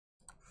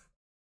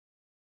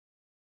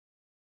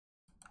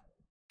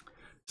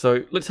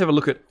So let's have a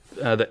look at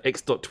the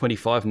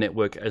X.25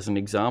 network as an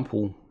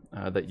example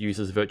that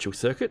uses virtual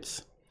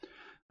circuits.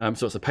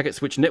 So it's a packet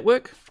switch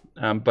network,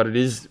 but it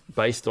is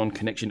based on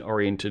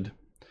connection-oriented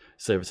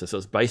services. So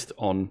it's based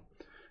on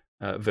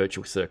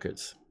virtual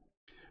circuits.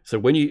 So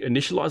when you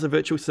initialize a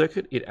virtual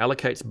circuit, it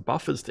allocates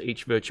buffers to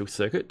each virtual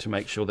circuit to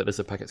make sure that as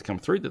the packets come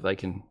through that they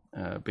can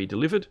be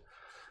delivered.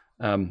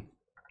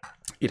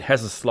 It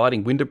has a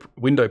sliding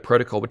window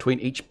protocol between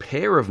each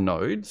pair of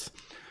nodes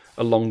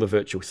along the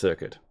virtual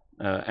circuit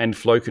and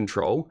flow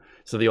control.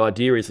 So the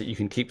idea is that you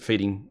can keep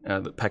feeding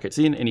the packets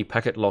in. Any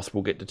packet loss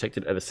will get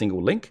detected at a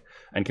single link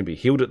and can be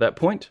healed at that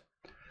point.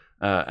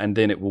 And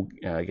then it will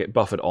get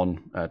buffered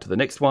on to the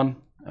next one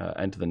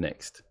and to the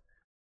next.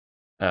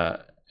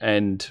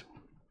 And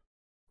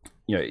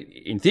you know,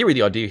 in theory,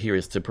 the idea here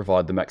is to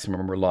provide the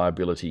maximum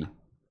reliability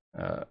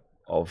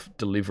of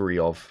delivery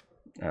of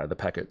the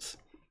packets.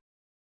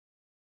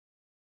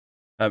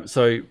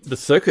 So the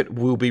circuit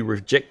will be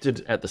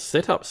rejected at the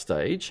setup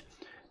stage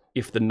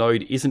if the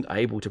node isn't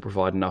able to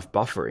provide enough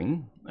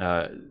buffering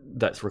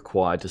that's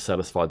required to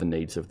satisfy the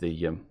needs of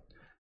the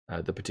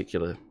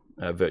particular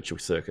virtual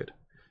circuit.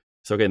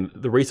 So again,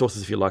 the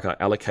resources, if you like, are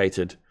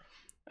allocated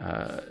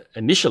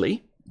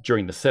initially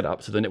during the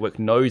setup, so the network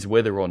knows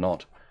whether or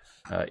not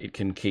it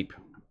can keep,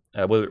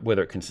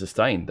 whether it can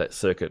sustain that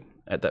circuit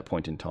at that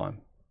point in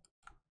time.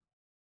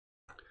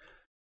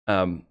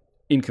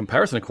 In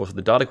comparison, of course,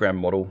 with the datagram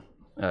model,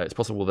 it's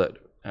possible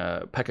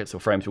that packets or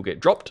frames will get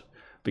dropped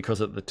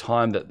because at the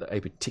time that a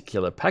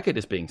particular packet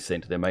is being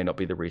sent, there may not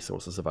be the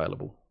resources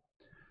available.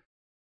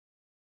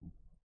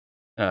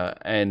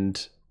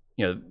 And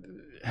you know,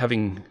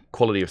 having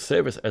quality of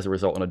service as a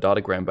result on a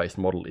datagram-based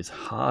model is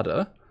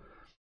harder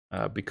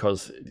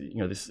because you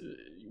know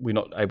we're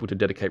not able to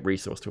dedicate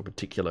resource to a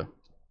particular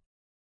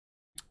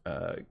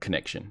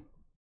connection.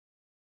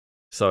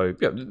 So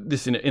yeah,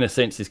 this, in a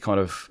sense, is kind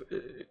of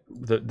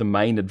the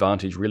main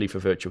advantage really for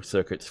virtual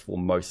circuits for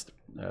most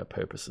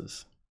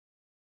purposes.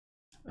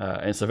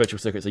 And so virtual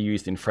circuits are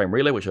used in frame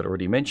relay, which I'd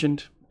already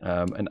mentioned,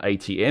 an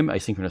ATM,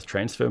 asynchronous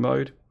transfer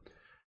mode.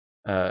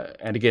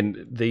 And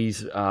again,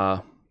 these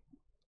are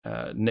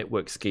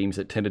network schemes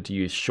that tended to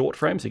use short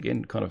frames,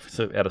 again, kind of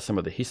out of some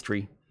of the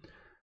history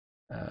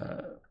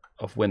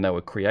of when they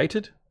were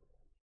created.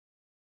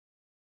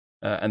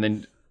 And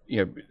then,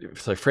 you know,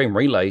 so frame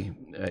relay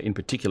in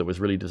particular was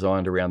really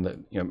designed around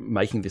the, you know,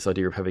 making this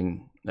idea of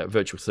having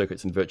virtual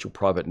circuits and virtual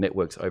private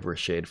networks over a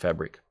shared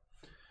fabric.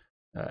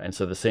 And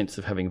so the sense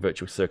of having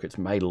virtual circuits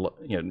made a lot,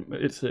 you know,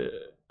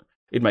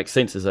 it makes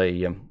sense as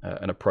a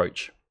an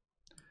approach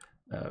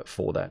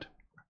for that.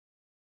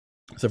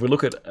 So if we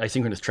look at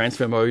asynchronous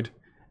transfer mode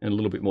in a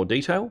little bit more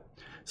detail,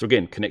 so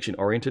again,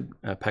 connection-oriented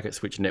packet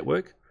switch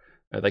network.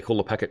 They call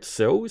the packets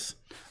cells,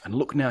 and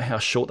look now how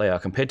short they are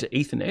compared to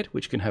Ethernet,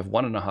 which can have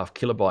 1.5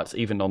 kilobytes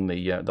even on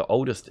the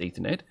oldest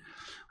Ethernet.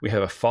 We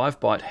have a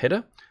 5-byte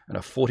header and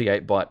a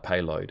 48-byte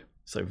payload,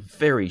 so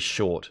very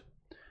short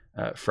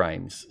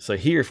frames. So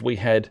here, if we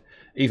had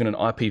even an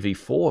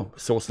IPv4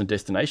 source and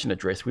destination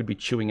address, we'd be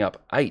chewing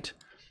up 8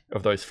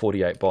 of those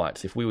 48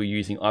 bytes. If we were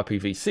using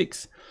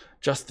IPv6,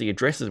 just the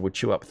addresses would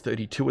chew up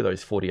 32 of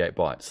those 48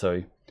 bytes. So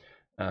you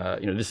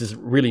know, this is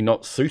really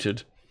not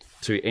suited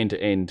to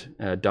end-to-end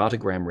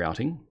datagram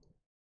routing.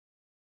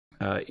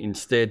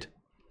 Instead,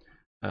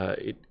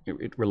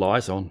 it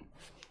relies on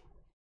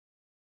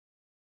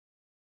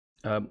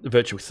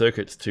virtual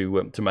circuits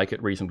to make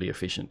it reasonably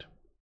efficient.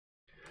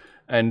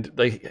 And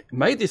they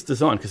made this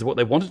design because what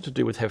they wanted to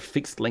do was have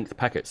fixed length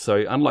packets.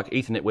 So unlike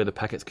Ethernet, where the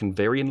packets can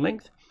vary in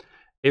length,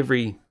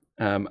 every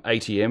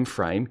ATM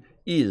frame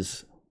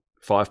is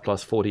 5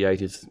 plus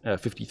 48 is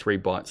 53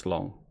 bytes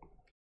long.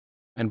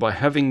 And by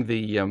having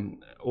the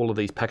all of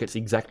these packets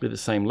exactly the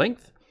same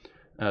length,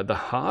 the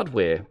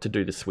hardware to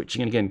do the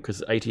switching, and again,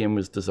 because ATM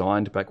was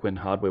designed back when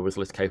hardware was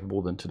less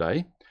capable than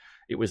today,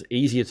 it was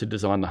easier to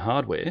design the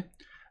hardware,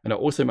 and it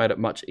also made it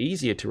much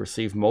easier to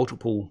receive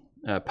multiple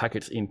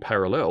packets in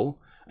parallel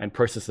and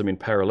process them in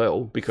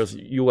parallel, because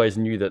you always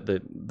knew that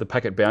the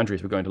packet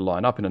boundaries were going to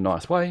line up in a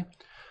nice way,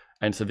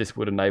 and so this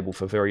would enable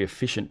for very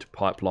efficient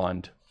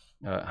pipelined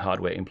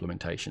hardware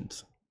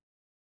implementations.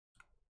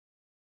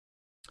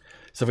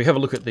 So if we have a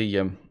look at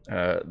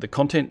the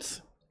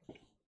contents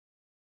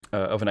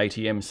of an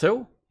ATM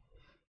cell,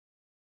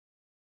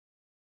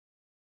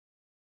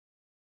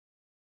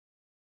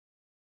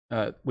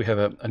 we have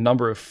a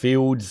number of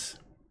fields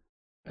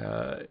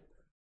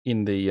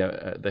in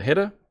the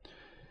header.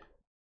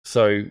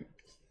 So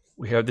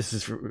we have, this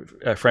is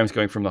frames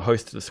going from the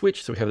host to the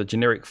switch. So we have the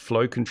generic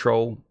flow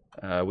control.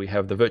 We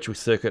have the virtual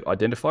circuit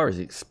identifier is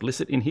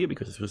explicit in here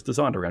because this was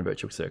designed around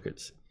virtual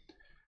circuits.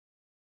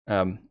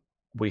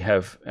 We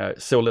have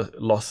cell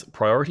loss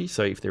priority,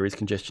 so if there is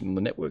congestion on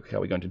the network, how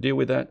are we going to deal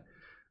with that?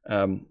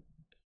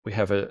 We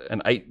have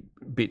an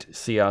 8-bit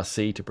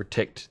CRC to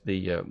protect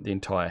the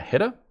entire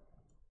header.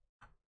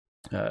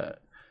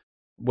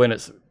 When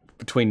it's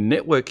between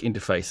network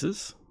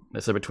interfaces,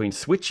 so between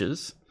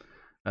switches,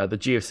 the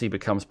GFC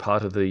becomes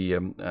part of the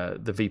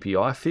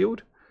VPI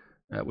field,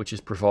 which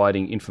is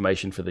providing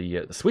information for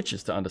the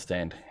switches to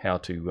understand how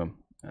to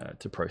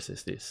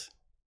process this.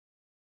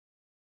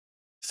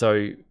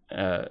 So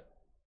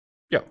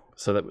yeah,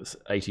 so that was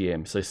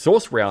ATM. So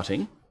source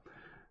routing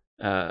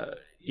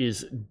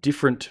is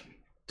different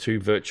to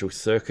virtual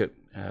circuit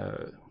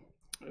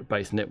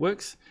based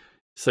networks.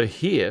 So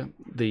here,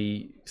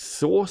 the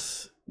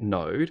source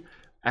node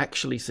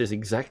actually says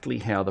exactly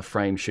how the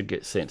frame should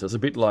get sent. So it's a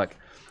bit like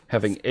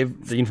having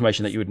the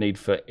information that you would need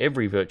for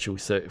every virtual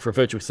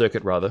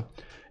circuit rather,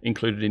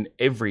 included in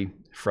every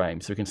frame.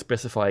 So we can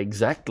specify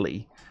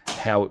exactly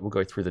how it will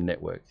go through the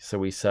network. So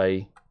we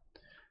say,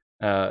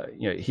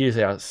 here's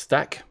our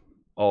stack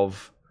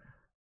of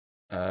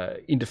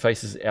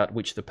interfaces out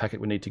which the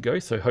packet would need to go.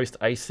 So host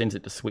A sends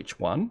it to switch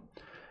 1,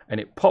 and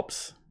it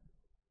pops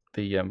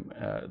the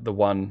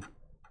one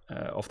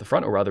off the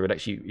front, or rather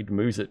it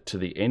moves it to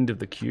the end of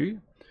the queue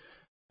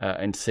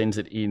and sends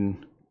it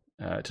in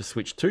to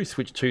switch 2.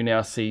 Switch 2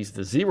 now sees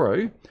the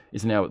 0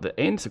 is now at the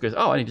end, so it goes,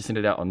 oh, I need to send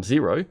it out on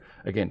 0.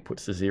 Again,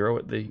 puts the 0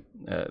 at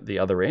the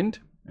other end,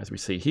 as we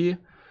see here.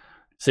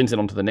 Sends it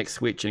on to the next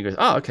switch, and it goes,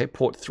 oh, okay,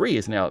 port 3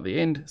 is now at the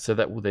end, so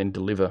that will then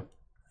deliver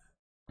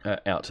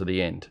out to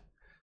the end.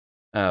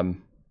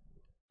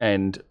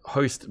 And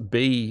host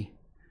B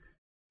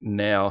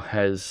now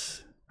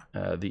has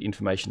the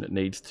information it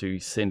needs to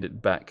send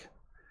it back.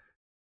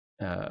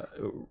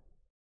 Actually,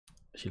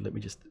 let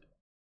me just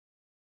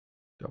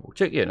double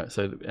check. Yeah, no.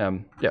 So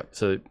yeah,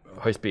 so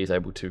host B is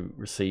able to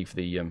receive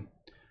the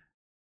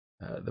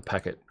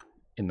packet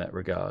in that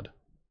regard.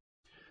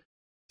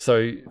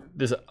 So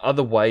there's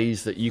other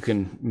ways that you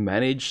can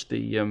manage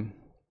the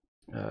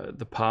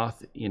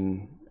path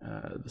in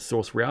the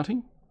source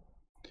routing.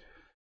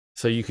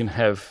 So you can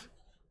have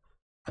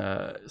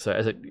so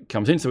as it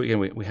comes in, so again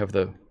we have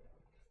the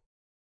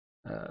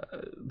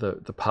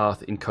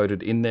path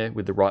encoded in there,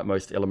 with the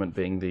rightmost element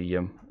being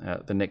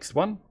the next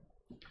one.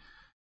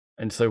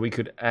 And so we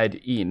could add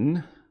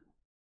in,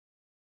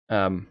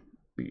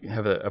 we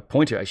have a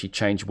pointer actually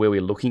change where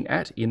we're looking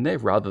at in there,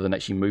 rather than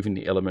actually moving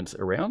the elements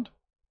around.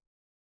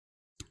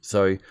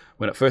 So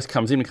when it first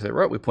comes in, we can say,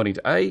 right, we're pointing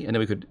to A, and then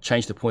we could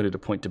change the pointer to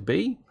point to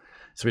B,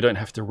 so we don't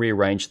have to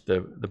rearrange the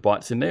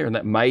bytes in there. And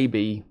that may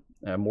be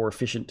more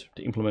efficient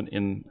to implement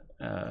in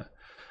a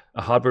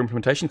hardware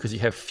implementation, because you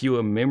have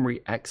fewer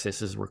memory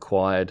accesses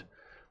required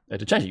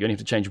to change it. You only have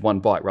to change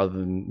one byte rather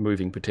than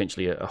moving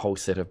potentially a whole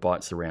set of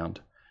bytes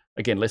around.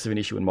 Again, less of an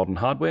issue in modern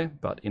hardware,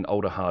 but in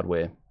older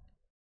hardware,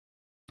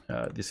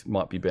 this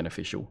might be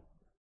beneficial.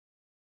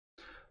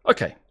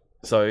 Okay,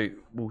 so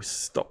we'll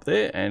stop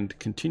there and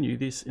continue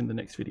this in the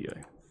next video.